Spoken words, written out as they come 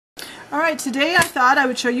Alright, today I thought I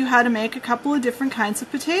would show you how to make a couple of different kinds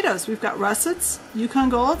of potatoes. We've got russets, Yukon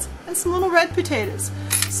Golds, and some little red potatoes.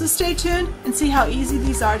 So stay tuned and see how easy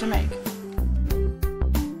these are to make.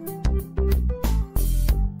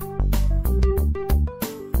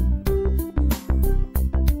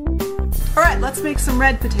 Alright, let's make some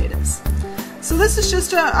red potatoes. So this is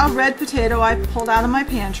just a red potato I pulled out of my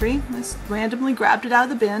pantry. I just randomly grabbed it out of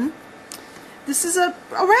the bin. This is a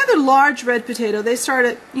rather large red potato. They start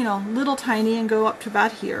at, little tiny and go up to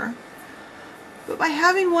about here. But by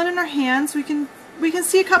having one in our hands, we can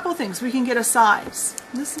see a couple things. We can get a size.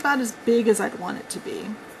 This is about as big as I'd want it to be.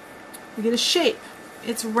 We get a shape.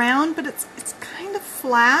 It's round, but it's kind of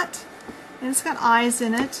flat, and it's got eyes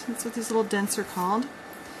in it. That's what these little dents are called.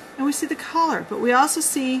 And we see the color, but we also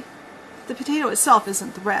see the potato itself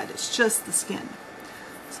isn't the red. It's just the skin.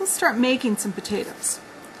 So let's start making some potatoes.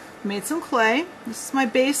 Made some clay. This is my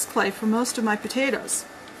base clay for most of my potatoes.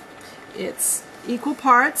 It's equal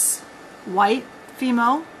parts white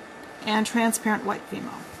Fimo and transparent white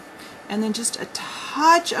Fimo. And then just a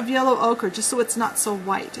touch of yellow ochre just so it's not so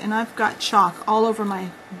white. And I've got chalk all over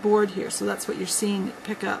my board here, so that's what you're seeing it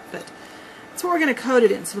pick up. But that's what we're going to coat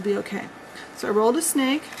it in, so it'll be okay. So I rolled a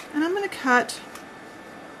snake, and I'm going to cut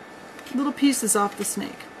little pieces off the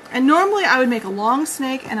snake. And normally I would make a long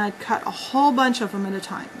snake and I'd cut a whole bunch of them at a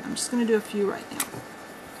time. I'm just going to do a few right now.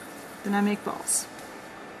 Then I make balls.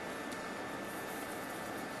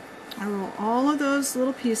 I roll all of those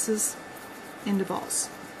little pieces into balls.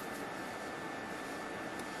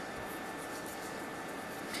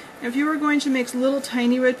 If you were going to make little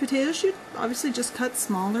tiny red potatoes, you'd obviously just cut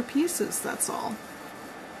smaller pieces, that's all.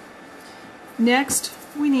 Next,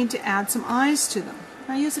 we need to add some eyes to them.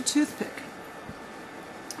 I use a toothpick.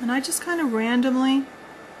 And I just kind of randomly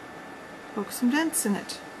poke some dents in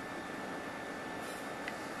it.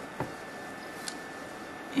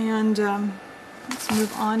 And let's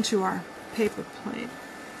move on to our paper plate.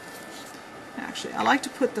 Actually, I like to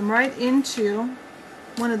put them right into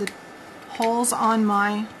one of the holes on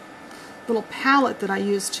my little palette that I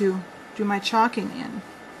use to do my chalking in.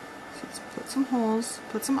 So let's put some holes,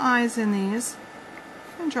 put some eyes in these,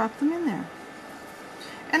 and drop them in there.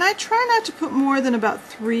 And I try not to put more than about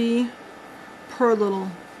 3 per little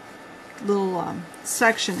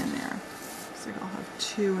section in there. So I'll have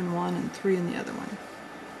 2 in one and 3 in the other one.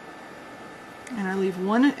 And I leave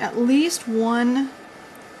at least one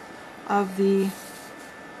of the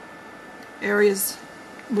areas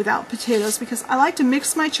without potatoes because I like to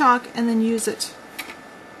mix my chalk and then use it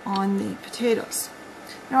on the potatoes.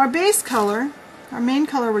 Now our base color, our main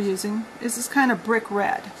color we're using, is this kind of brick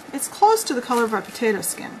red. It's close to the color of our potato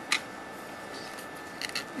skin.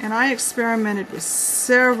 And I experimented with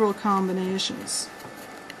several combinations.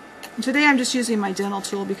 And today I'm just using my dental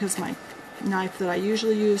tool because my knife that I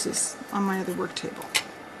usually use is on my other work table.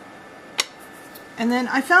 And then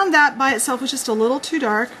I found that by itself was just a little too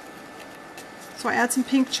dark, so I add some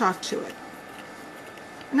pink chalk to it.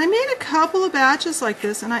 And I made a couple of batches like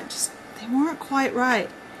this, and they weren't quite right.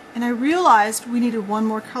 And I realized we needed one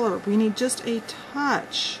more color. We need just a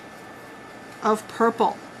touch of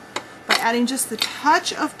purple. By adding just the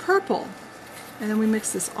touch of purple, and then we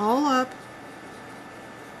mix this all up.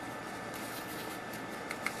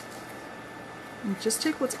 And just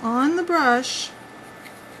take what's on the brush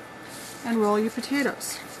and roll your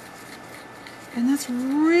potatoes. And that's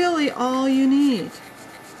really all you need.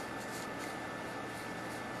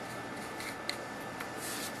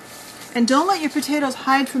 And don't let your potatoes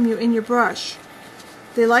hide from you in your brush.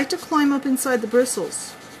 They like to climb up inside the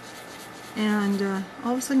bristles. And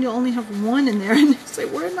all of a sudden you'll only have one in there and you say,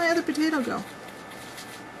 where did my other potato go?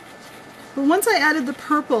 But once I added the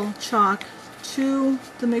purple chalk to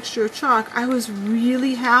the mixture of chalk, I was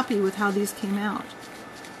really happy with how these came out.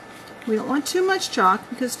 We don't want too much chalk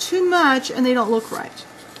because too much and they don't look right.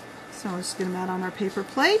 So I'll just get them out on our paper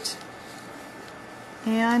plate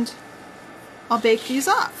and I'll bake these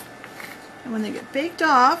off. And when they get baked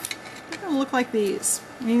off, they're going to look like these.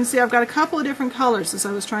 And you can see I've got a couple of different colors as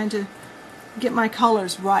I was trying to get my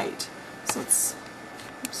colors right. So it's,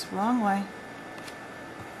 oops, wrong way.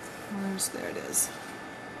 There it is.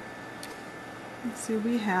 Let's see,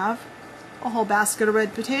 we have a whole basket of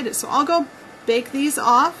red potatoes. So I'll go bake these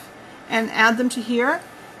off and add them to here,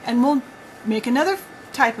 and we'll make another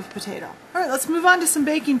type of potato. Alright, let's move on to some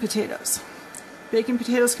baking potatoes. Baking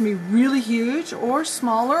potatoes can be really huge or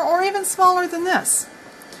smaller or even smaller than this.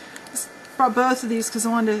 I brought both of these because I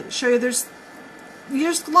wanted to show you there's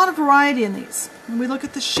a lot of variety in these. When we look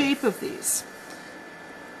at the shape of these,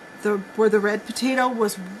 where the red potato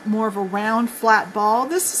was more of a round, flat ball,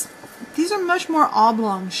 these are much more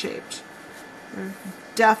oblong shaped. They're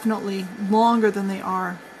definitely longer than they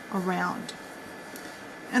are around.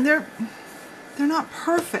 And they're not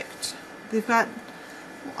perfect. They've got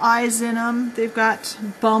eyes in them, they've got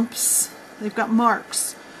bumps, they've got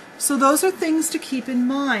marks. So those are things to keep in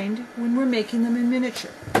mind when we're making them in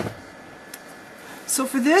miniature. So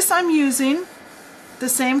for this I'm using the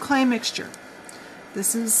same clay mixture.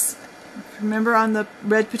 This is, remember on the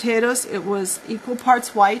red potatoes, it was equal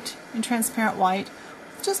parts white and transparent white,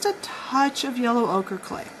 just a touch of yellow ochre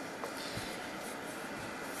clay.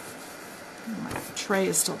 My tray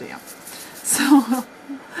is still damp. So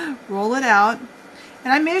roll it out.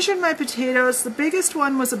 And I measured my potatoes. The biggest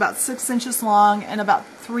one was about 6 inches long and about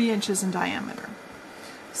 3 inches in diameter.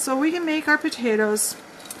 So we can make our potatoes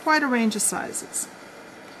quite a range of sizes.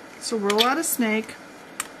 So roll out a snake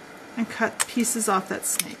and cut pieces off that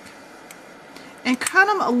snake. And cut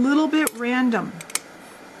them a little bit random.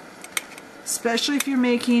 Especially if I'm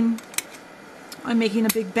making a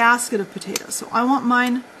big basket of potatoes. So I want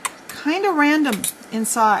mine kind of random in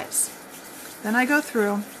size. Then I go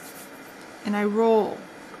through and I roll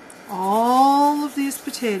all of these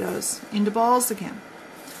potatoes into balls again.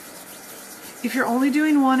 If you're only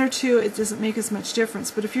doing 1 or 2, it doesn't make as much difference.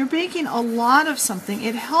 But if you're baking a lot of something,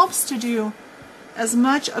 it helps to do as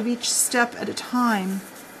much of each step at a time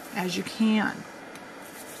as you can.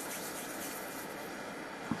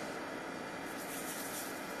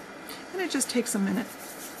 And it just takes a minute.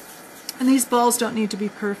 And these balls don't need to be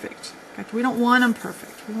perfect. In fact, we don't want them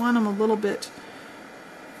perfect. We want them a little bit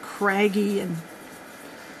craggy and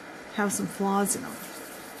have some flaws in them.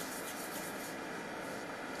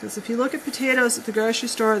 Because if you look at potatoes at the grocery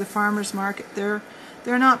store or the farmer's market, they're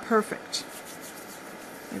not perfect.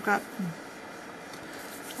 They've got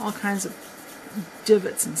all kinds of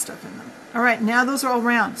divots and stuff in them. Alright, now those are all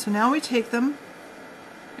round. So now we take them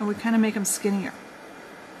and we kind of make them skinnier.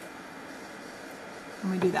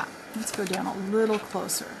 And we do that. Let's go down a little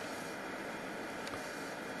closer.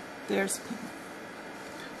 There's the thing.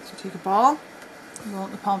 So take a ball, roll it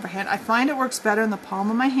in the palm of our hand. I find it works better in the palm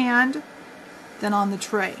of my hand than on the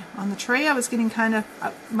tray. On the tray I was getting kind of,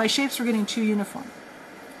 my shapes were getting too uniform.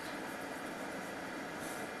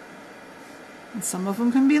 And some of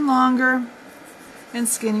them can be longer and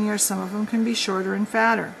skinnier, some of them can be shorter and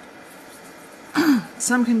fatter.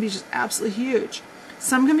 Some can be just absolutely huge.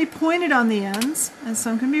 Some can be pointed on the ends, and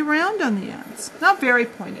some can be round on the ends. Not very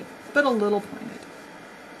pointed, but a little pointed.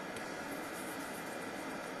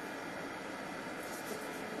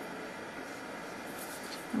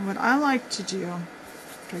 And what I like to do,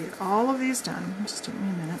 after I get all of these done, just take me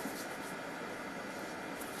a minute.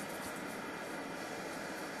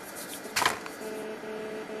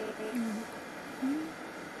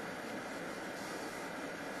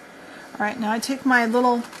 Alright, now I take my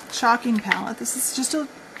little chalking palette. This is just a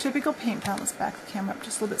typical paint palette. Let's back the camera up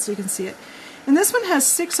just a little bit so you can see it. And this one has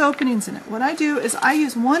 6 openings in it. What I do is I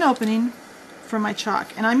use one opening for my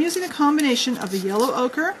chalk. And I'm using a combination of a yellow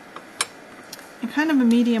ochre and kind of a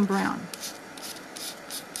medium brown.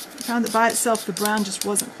 I found that by itself the brown just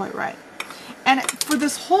wasn't quite right. And for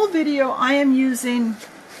this whole video I am using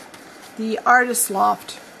the Artist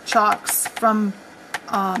Loft chalks from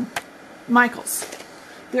Michael's.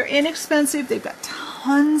 They're inexpensive, they've got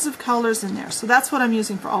tons of colors in there, so that's what I'm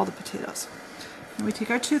using for all the potatoes. And we take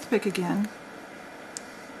our toothpick again,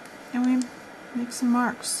 and we make some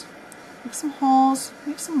marks, make some holes,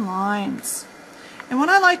 make some lines. And what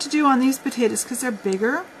I like to do on these potatoes, because they're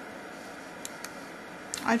bigger,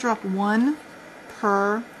 I drop 1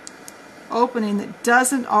 per opening that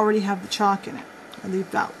doesn't already have the chalk in it. I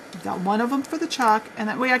leave out 1 of them for the chalk, and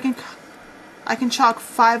that way I can chalk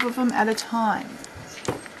 5 of them at a time.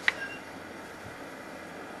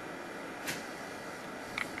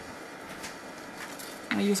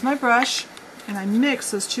 I use my brush and I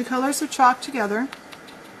mix those 2 colors of chalk together,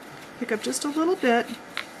 pick up just a little bit,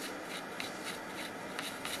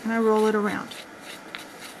 and I roll it around.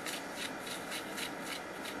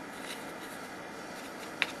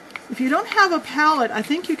 If you don't have a palette, I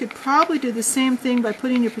think you could probably do the same thing by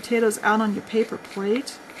putting your potatoes out on your paper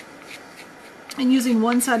plate and using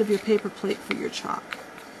one side of your paper plate for your chalk.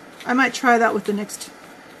 I might try that with the next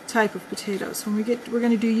type of potatoes. When we're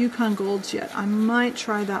going to do Yukon Golds yet, I might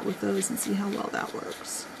try that with those and see how well that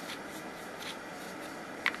works.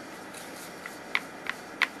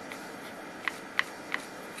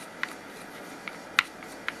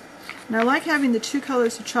 And I like having the 2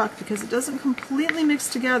 colors of chalk because it doesn't completely mix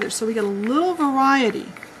together, so we get a little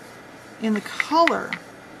variety in the color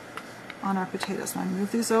on our potatoes. Now I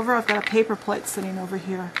move these over. I've got a paper plate sitting over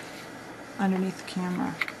here underneath the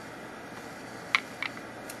camera.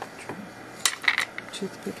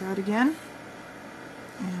 Toothpick out again.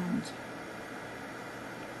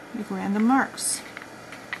 make random marks.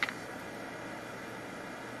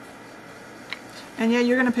 And yeah,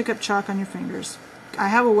 you're going to pick up chalk on your fingers. I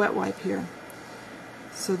have a wet wipe here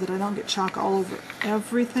so that I don't get chalk all over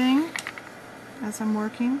everything as I'm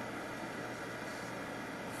working.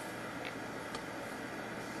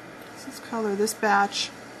 Let's color this batch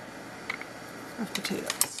of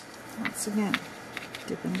potatoes. Once again,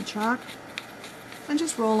 dip in the chalk and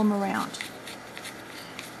just roll them around.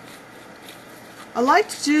 I like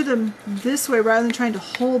to do them this way rather than trying to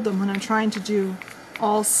hold them when I'm trying to do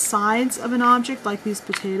all sides of an object like these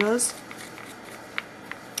potatoes,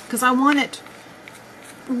 because I want it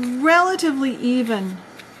relatively even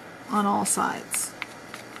on all sides.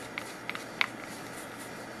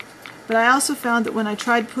 But I also found that when I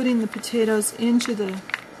tried putting the potatoes into the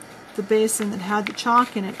basin that had the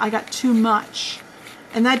chalk in it, I got too much,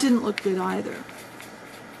 and that didn't look good either.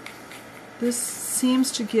 This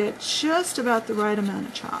seems to get just about the right amount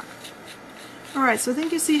of chalk. Alright, so I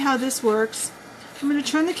think you see how this works. I'm going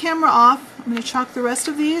to turn the camera off. I'm going to chalk the rest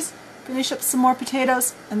of these, finish up some more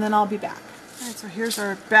potatoes, and then I'll be back. Alright, so here's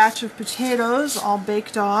our batch of potatoes all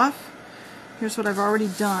baked off. Here's what I've already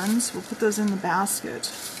done, so we'll put those in the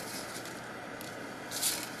basket.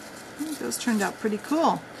 I think those turned out pretty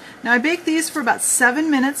cool. Now I baked these for about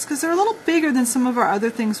 7 minutes because they're a little bigger than some of our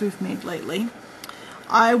other things we've made lately.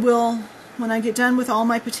 I will, when I get done with all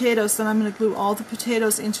my potatoes, then I'm going to glue all the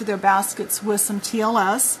potatoes into their baskets with some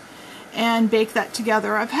TLS and bake that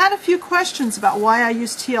together. I've had a few questions about why I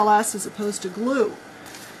use TLS as opposed to glue.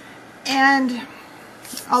 And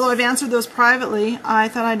although I've answered those privately, I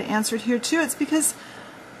thought I'd answer it here too. It's because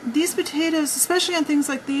these potatoes, especially on things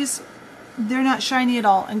like these, they're not shiny at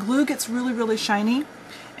all. And glue gets really, really shiny.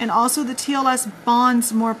 And also the TLS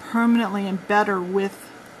bonds more permanently and better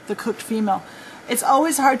with the cooked fimo. It's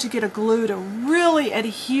always hard to get a glue to really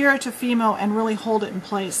adhere to fimo and really hold it in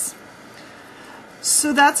place.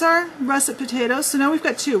 So that's our russet potatoes. So now we've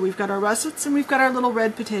got two. We've got our russets and we've got our little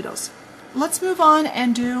red potatoes. Let's move on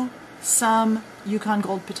and do some Yukon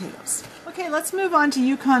Gold potatoes. Okay, let's move on to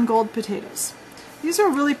Yukon Gold potatoes. These are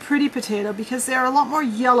a really pretty potato because they're a lot more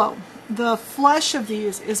yellow. The flesh of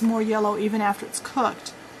these is more yellow even after it's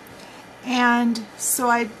cooked. And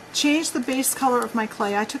so I changed the base color of my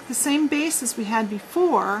clay. I took the same base as we had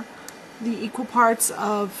before, the equal parts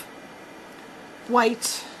of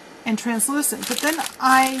white and translucent, but then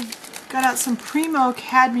I got out some Primo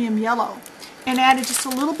cadmium yellow and added just a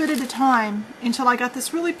little bit at a time until I got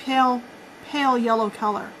this really pale yellow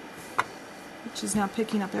color, which is now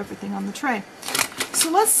picking up everything on the tray.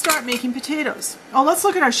 So let's start making potatoes. Oh, let's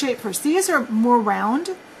look at our shape first. These are more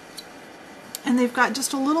round, and they've got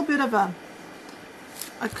just a little bit of a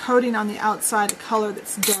coating on the outside, a color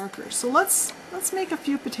that's darker. So let's make a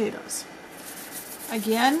few potatoes.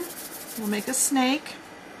 Again, we'll make a snake.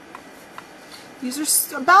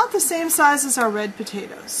 These are about the same size as our red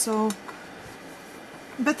potatoes,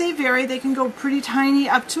 but they vary. They can go pretty tiny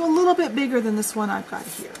up to a little bit bigger than this one I've got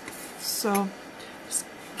here. So just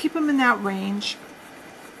keep them in that range.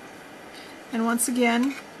 And once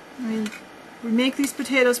again, we make these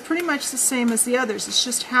potatoes pretty much the same as the others. It's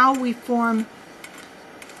just how we form.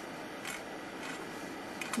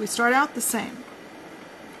 We start out the same.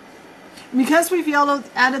 Because we've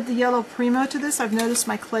added the yellow Primo to this, I've noticed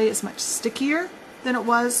my clay is much stickier than it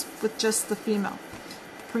was with just the Fimo.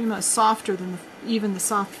 The Primo is softer than even the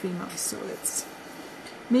soft Fimo, so it's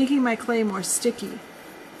making my clay more sticky.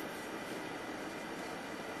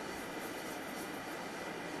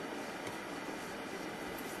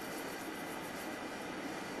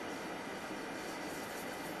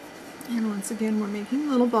 And once again, we're making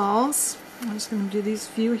little balls. I'm just going to do these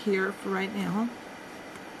few here for right now.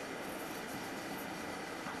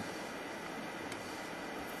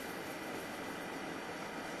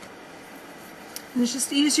 And it's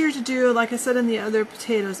just easier to do, like I said in the other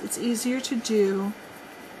potatoes, it's easier to do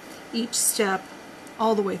each step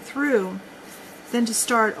all the way through than to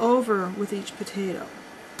start over with each potato.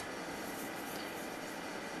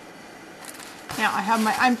 Now I have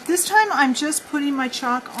my, this time I'm just putting my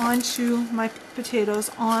chalk onto my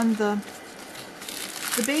potatoes on the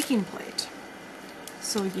baking plate.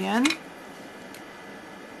 So again,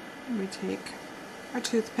 we take our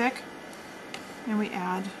toothpick and we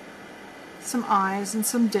add some eyes and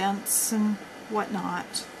some dents and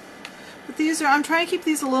whatnot. But these are, I'm trying to keep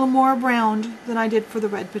these a little more round than I did for the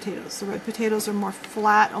red potatoes. The red potatoes are more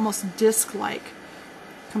flat, almost disc-like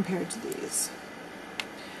compared to these.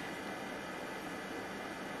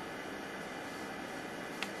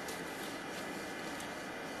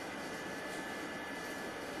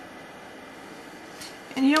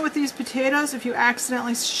 And you know, with these potatoes, if you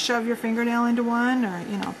accidentally shove your fingernail into one, or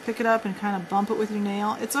you know, pick it up and kind of bump it with your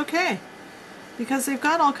nail, it's okay, because they've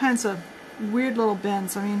got all kinds of weird little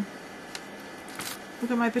bends. I mean,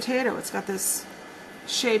 look at my potato, it's got this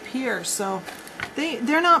shape here, so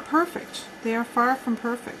they're not perfect. They are far from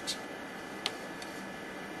perfect.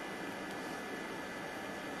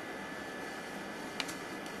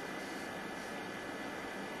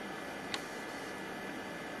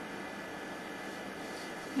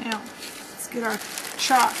 Now, let's get our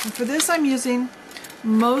chalk. And for this I'm using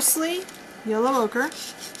mostly yellow ochre.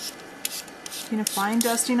 You know, fine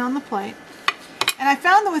dusting on the plate. And I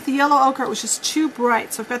found that with the yellow ochre it was just too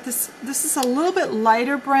bright. So I've got this is a little bit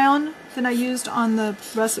lighter brown than I used on the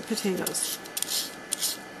russet potatoes.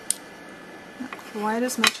 Not quite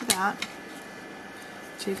as much of that.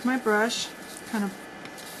 Take my brush, kind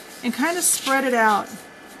of spread it out.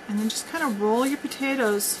 And then just kind of roll your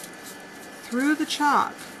potatoes through the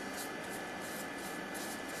chalk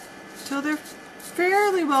until they're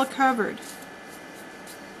fairly well covered.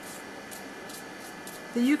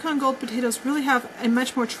 The Yukon Gold potatoes really have a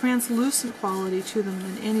much more translucent quality to them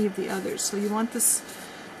than any of the others, so you want this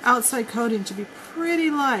outside coating to be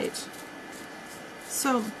pretty light.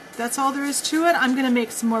 So that's all there is to it. I'm going to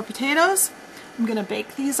make some more potatoes. I'm going to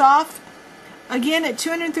bake these off again at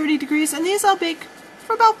 230 degrees, and these I'll bake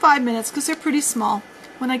for about 5 minutes because they're pretty small.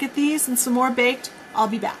 When I get these and some more baked, I'll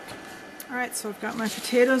be back. Alright, so I've got my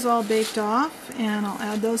potatoes all baked off, and I'll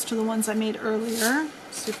add those to the ones I made earlier.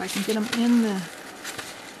 See if I can get them into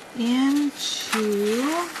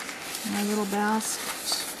my little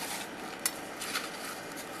basket.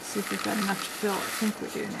 See if we've got enough to fill. I think we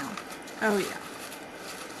do now. Oh yeah.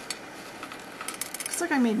 Looks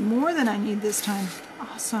like I made more than I need this time.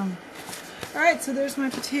 Awesome. Alright, so there's my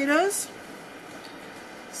potatoes.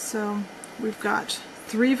 So we've got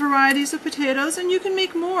 3 varieties of potatoes, and you can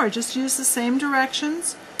make more. Just use the same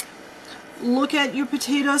directions. Look at your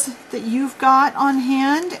potatoes that you've got on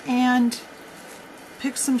hand and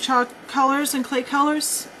pick some chalk colors and clay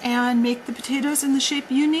colors and make the potatoes in the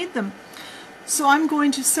shape you need them. So I'm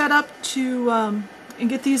going to set up to and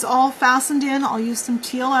get these all fastened in. I'll use some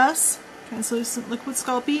TLS, translucent liquid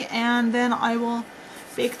Sculpey, and then I will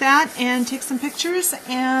bake that and take some pictures,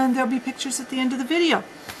 and there'll be pictures at the end of the video.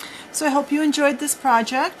 So I hope you enjoyed this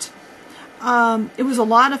project. It was a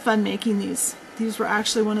lot of fun making these. These were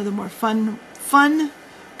actually one of the more fun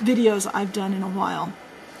videos I've done in a while.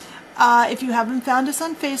 If you haven't found us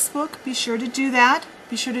on Facebook, be sure to do that.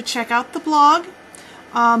 Be sure to check out the blog.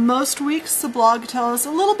 Most weeks the blog tells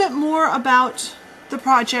a little bit more about the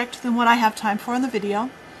project than what I have time for in the video.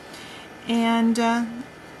 And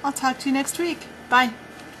I'll talk to you next week. Bye.